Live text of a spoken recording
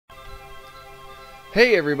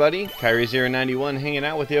Hey everybody, Kyrie091 hanging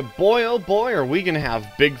out with you. Boy oh boy are we gonna have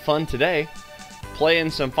big fun today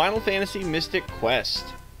playing some Final Fantasy Mystic Quest.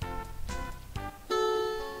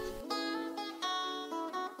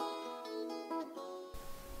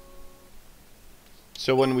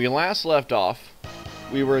 So when we last left off,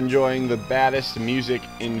 we were enjoying the baddest music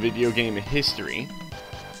in video game history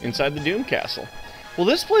inside the Doom Castle. Well,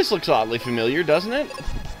 this place looks oddly familiar, doesn't it?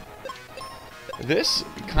 This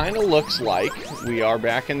kind of looks like we are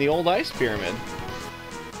back in the old ice pyramid.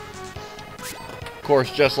 Of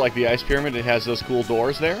course, just like the ice pyramid, it has those cool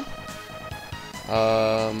doors there.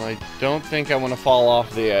 I don't think I want to fall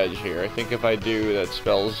off the edge here. I think if I do, that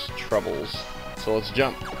spells troubles. So let's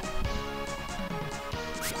jump.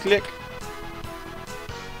 Click.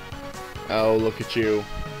 Oh, look at you.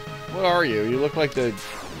 What are you? You look like the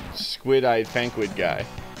squid-eyed Fanquid guy.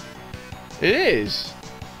 It is!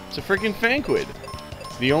 It's a freaking Fanquid.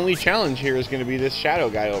 The only challenge here is going to be this shadow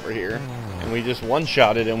guy over here. And we just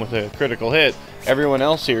one-shotted him with a critical hit. Everyone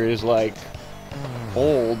else here is like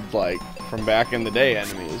old, like from back in the day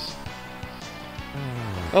enemies.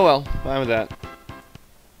 Oh well, fine with that.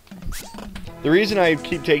 The reason I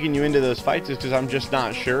keep taking you into those fights is because I'm just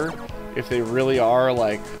not sure if they really are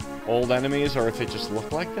like old enemies or if they just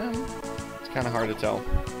look like them. It's kind of hard to tell.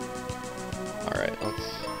 Alright,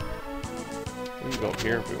 we can go up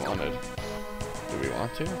here if we wanted. Do we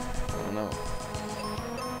want to? I don't know.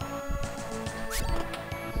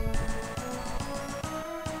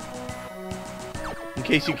 In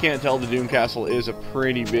case you can't tell, the Doom Castle is a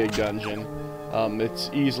pretty big dungeon. It's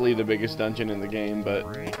easily the biggest dungeon in the game, but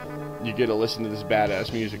you get to listen to this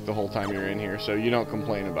badass music the whole time you're in here, so you don't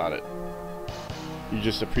complain about it. You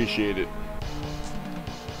just appreciate it.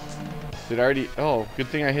 Did I already... Oh, good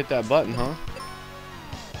thing I hit that button, huh?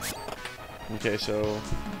 Okay, so...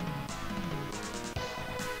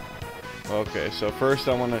 Okay, so first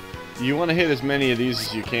I want to... You want to hit as many of these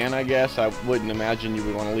as you can, I guess. I wouldn't imagine you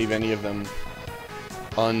would want to leave any of them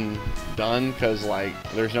undone, because, like,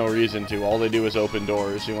 there's no reason to. All they do is open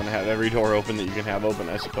doors. You want to have every door open that you can have open,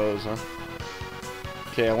 I suppose, huh?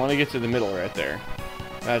 Okay, I want to get to the middle right there.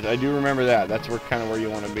 I do remember that. That's kind of where you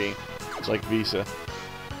want to be. It's like Visa.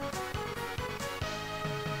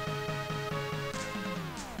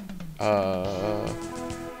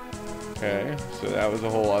 Okay, so that was a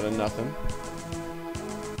whole lot of nothing.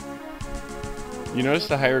 You notice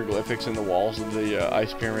the hieroglyphics in the walls of the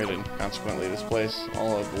ice pyramid, and consequently this place,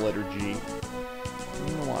 all of the letter G. I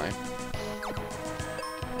don't know why.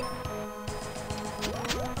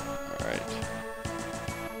 Alright.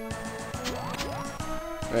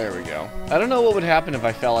 There we go. I don't know what would happen if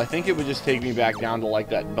I fell. I think it would just take me back down to like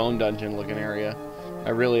that bone dungeon looking area. I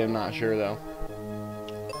really am not sure though.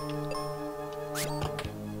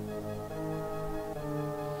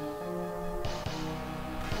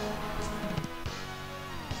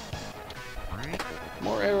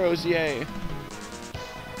 More arrows, yay.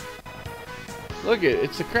 Look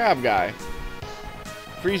it's the crab guy.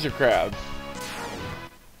 Freezer crab.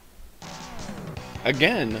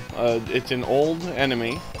 Again, it's an old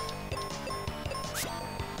enemy.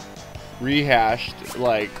 Rehashed,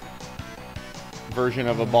 like, version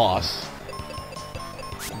of a boss.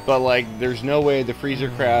 But, like, there's no way the Freezer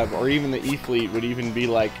Crab or even the E-Fleet would even be,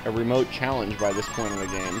 like, a remote challenge by this point in the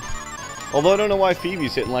game. Although I don't know why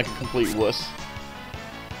Phoebe's hitting like a complete wuss.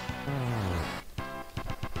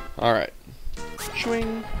 Alright.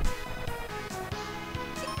 Swing.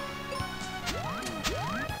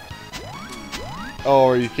 Oh,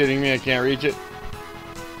 are you kidding me? I can't reach it?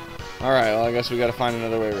 Alright, well, I guess we gotta find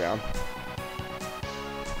another way around.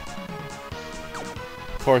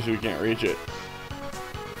 Of course we can't reach it.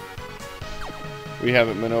 We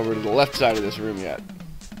haven't been over to the left side of this room yet.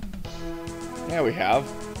 Yeah, we have.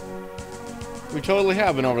 We totally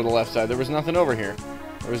have been over the left side. There was nothing over here.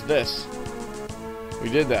 There was this. We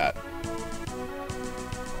did that.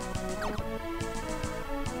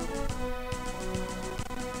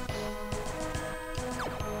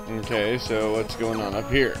 Okay, so what's going on up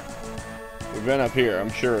here? We've been up here, I'm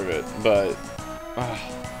sure of it, but...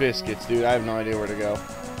 biscuits, dude, I have no idea where to go.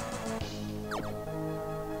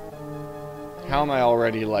 How am I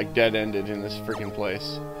already, like, dead-ended in this freaking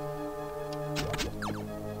place?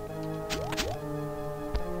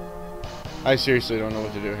 I seriously don't know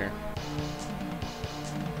what to do here.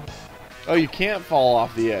 Oh, you can't fall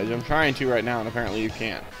off the edge. I'm trying to right now, and apparently you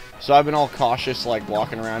can't. So I've been all cautious, like,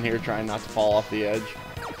 walking around here, trying not to fall off the edge.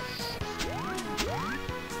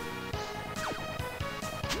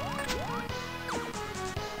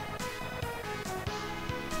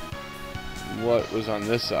 What was on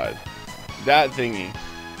this side? That thingy.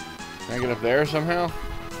 Can I get up there somehow?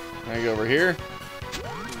 Can I get over here?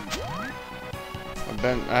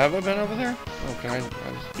 Have I been over there? Oh, can I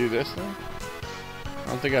just do this then? I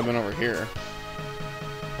don't think I've been over here.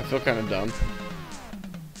 I feel kind of dumb.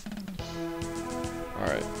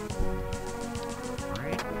 Alright.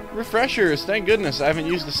 Refreshers, thank goodness. I haven't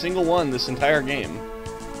used a single one this entire game.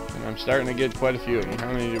 And I'm starting to get quite a few of them.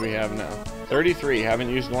 How many do we have now? 33. Haven't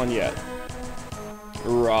used one yet.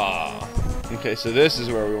 Raw. Okay, so this is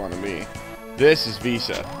where we want to be. This is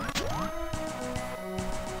Visa.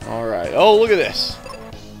 Alright. Oh, look at this.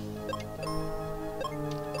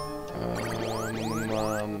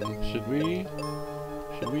 Should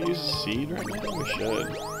we use a seed right now? We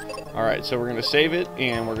should. Alright, so we're going to save it,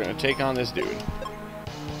 and we're going to take on this dude.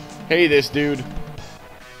 Hey, this dude.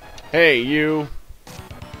 Hey, you.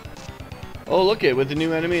 Oh, look it, with the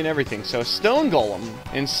new enemy and everything. So, Stone Golem,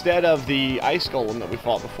 instead of the Ice Golem that we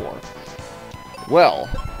fought before. Well,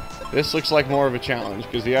 this looks like more of a challenge,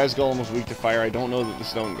 because the Ice Golem was weak to fire. I don't know that the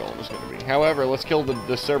Stone Golem is going to be. However, let's kill the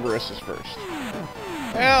Cerberuses first.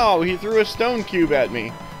 Ow, he threw a stone cube at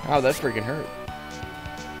me. Ow, that freaking hurt.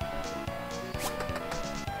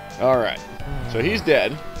 Alright, so he's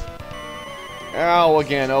dead. Ow,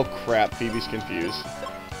 again. Oh, crap. Phoebe's confused.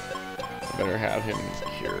 I better have him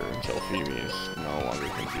cure until Phoebe is no longer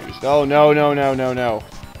confused. Oh, no, no, no, no, no.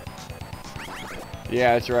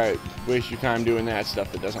 Yeah, that's right. Waste your time doing that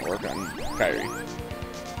stuff that doesn't work on Kyrie.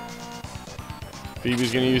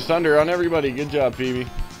 Phoebe's gonna use thunder on everybody. Good job, Phoebe.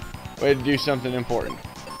 Way to do something important.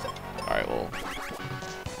 Alright, well.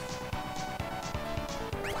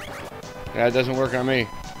 Yeah, it doesn't work on me.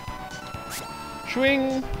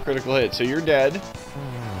 Swing! Critical hit. So you're dead.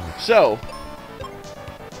 So.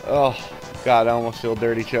 Oh, God, I almost feel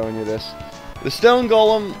dirty showing you this. The Stone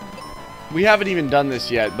Golem, we haven't even done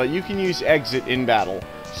this yet, but you can use exit in battle.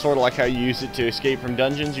 Sort of like how you use it to escape from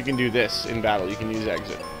dungeons, you can do this in battle. You can use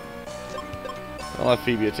exit. I'll have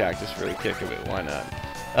Phoebe attack just for the kick of it. Why not?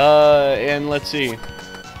 And let's see.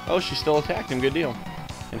 Oh, she still attacked him. Good deal.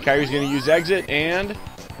 And Kyrie's going to use exit, and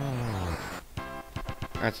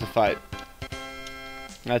that's the fight.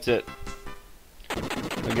 That's it.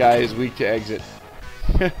 The guy is weak to exit.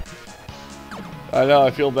 I know,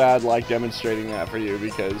 I feel bad, like, demonstrating that for you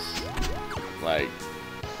because, like,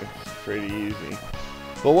 it's pretty easy.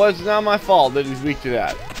 But it's not my fault that he's weak to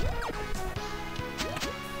that.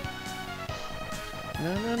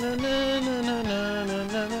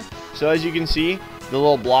 So as you can see, the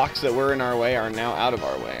little blocks that were in our way are now out of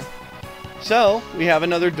our way. So, we have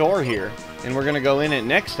another door here. And we're going to go in it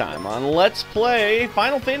next time on Let's Play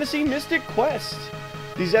Final Fantasy Mystic Quest.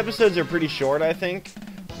 These episodes are pretty short, I think.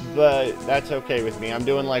 But that's okay with me. I'm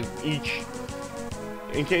doing like each,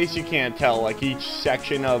 in case you can't tell, like each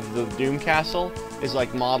section of the Doom Castle is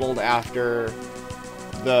like modeled after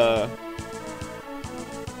the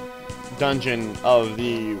dungeon of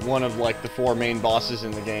the one of like the 4 main bosses in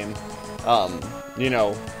the game. You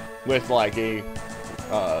know, with like a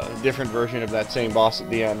different version of that same boss at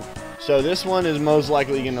the end. So this one is most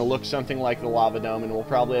likely going to look something like the Lava Dome, and we'll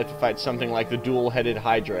probably have to fight something like the dual-headed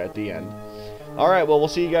Hydra at the end. Alright, well, we'll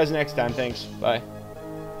see you guys next time. Thanks. Bye.